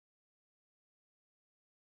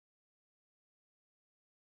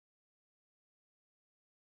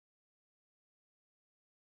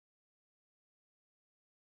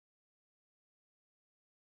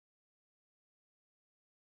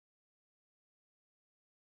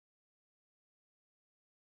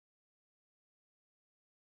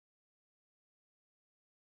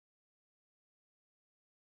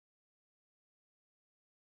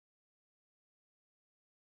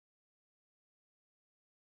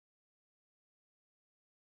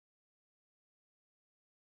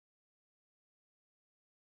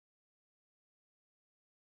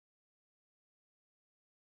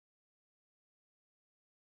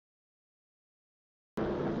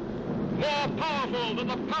powerful than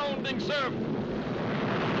the pounding surf,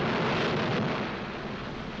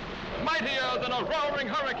 mightier than a roaring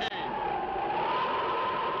hurricane.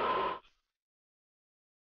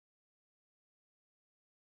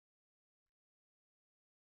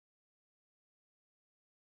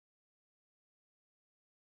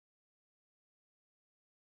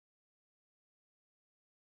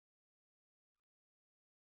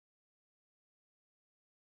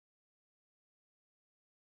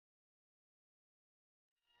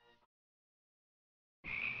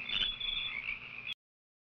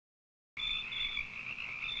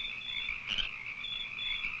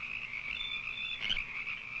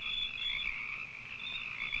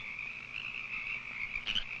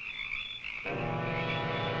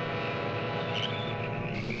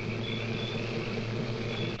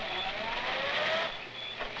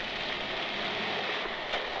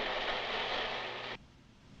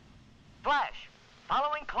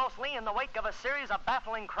 Following closely in the wake of a series of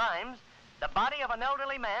baffling crimes, the body of an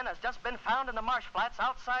elderly man has just been found in the marsh flats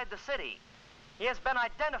outside the city. He has been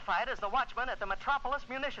identified as the watchman at the Metropolis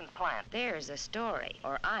munitions plant. There's a story,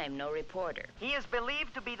 or I'm no reporter. He is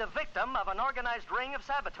believed to be the victim of an organized ring of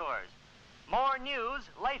saboteurs. More news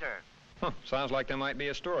later. Sounds like there might be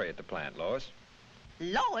a story at the plant, Lois.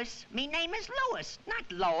 Lois? Me name is Lois, not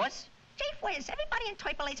Lois. Chief Whiz, everybody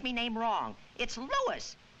interpolates me name wrong. It's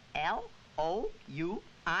Lois. L-O-U-I-S.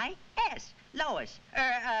 Lois.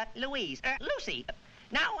 Louise. Lucy.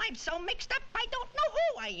 Now I'm so mixed up, I don't know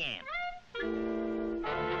who I am.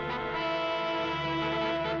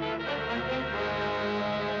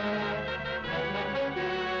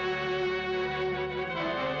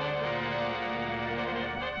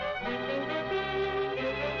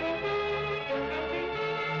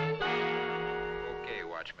 Okay,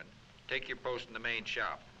 watchman. Take your post in the main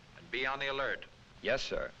shop and be on the alert. Yes,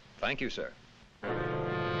 sir. Thank you, sir.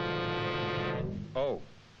 Oh,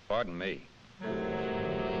 pardon me.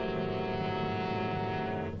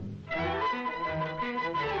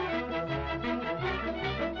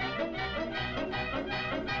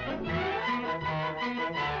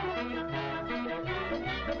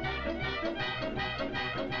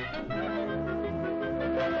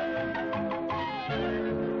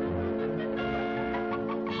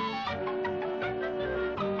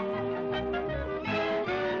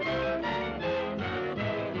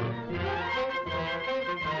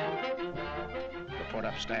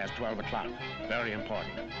 Upstairs, 12 o'clock. Very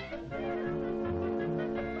important.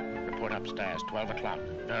 Report upstairs, 12 o'clock.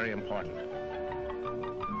 Very important.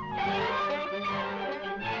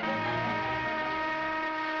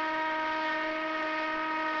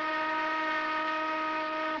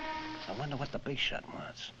 I wonder what the big shot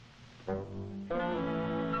wants.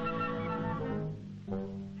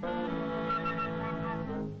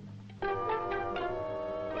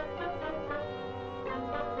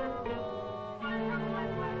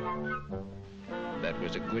 That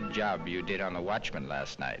was a good job you did on the watchman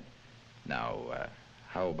last night. Now,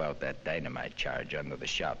 how about that dynamite charge under the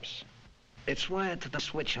shops? It's wired to the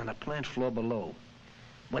switch on the plant floor below.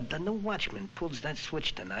 When the new watchman pulls that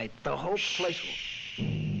switch tonight, the whole place will...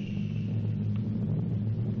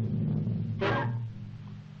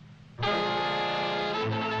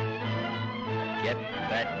 Get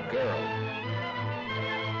that girl.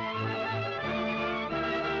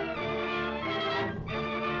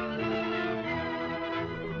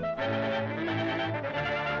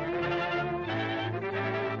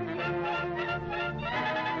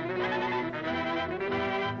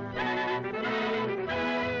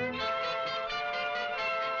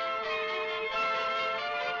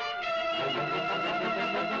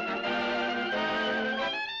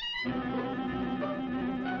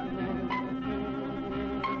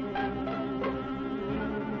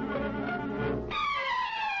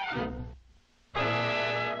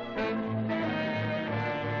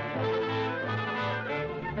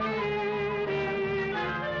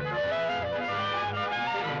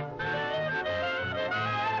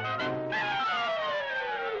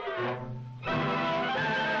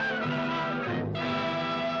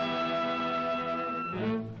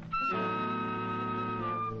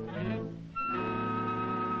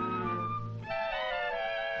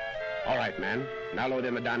 All right, men. Now load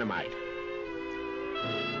in the dynamite.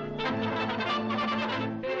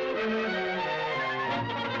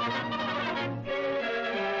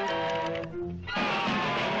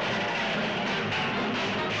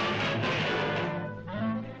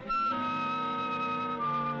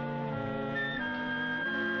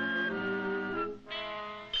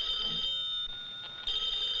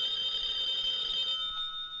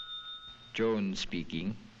 Joan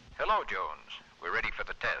speaking. Hello, Jones. We're ready for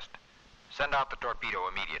the test. Send out the torpedo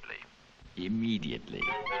immediately. immediately.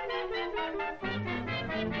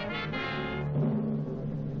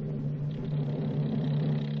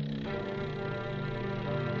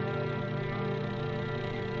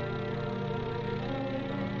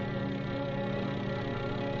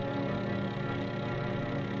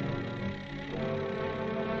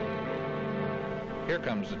 Here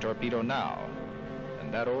comes the torpedo now,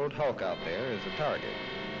 and that old hulk out there is the target.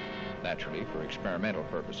 Naturally, for experimental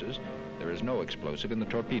purposes, there is no explosive in the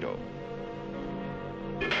torpedo.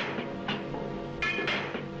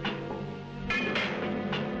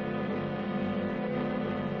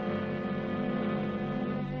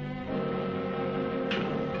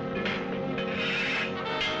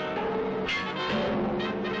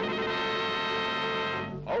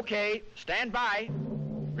 Okay, stand by.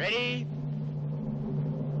 Ready?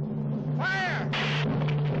 Fire!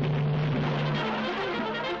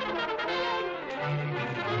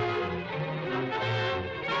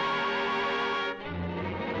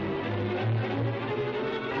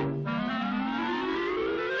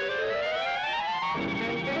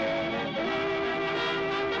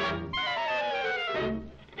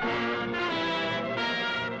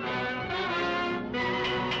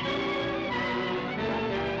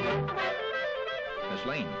 Miss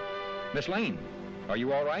Lane. Miss Lane, are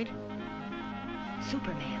you all right?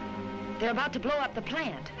 Superman. They're about to blow up the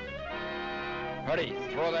plant. Hurry,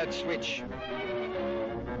 throw that switch.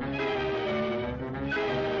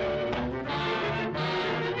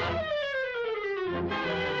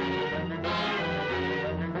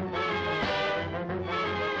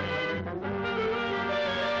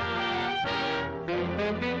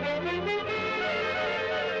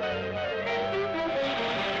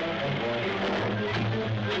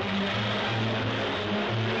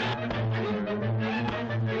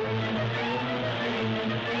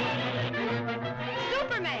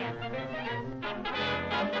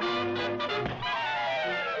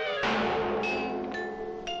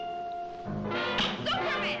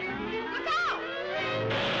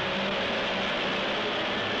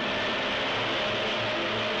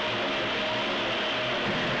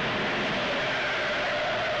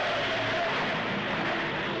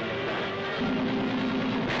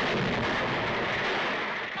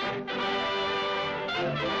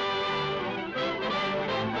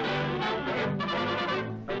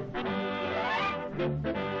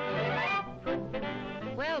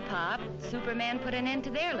 Well, Pop, Superman put an end to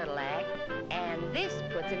their little act, and this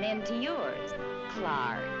puts an end to yours,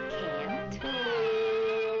 Clark Kent.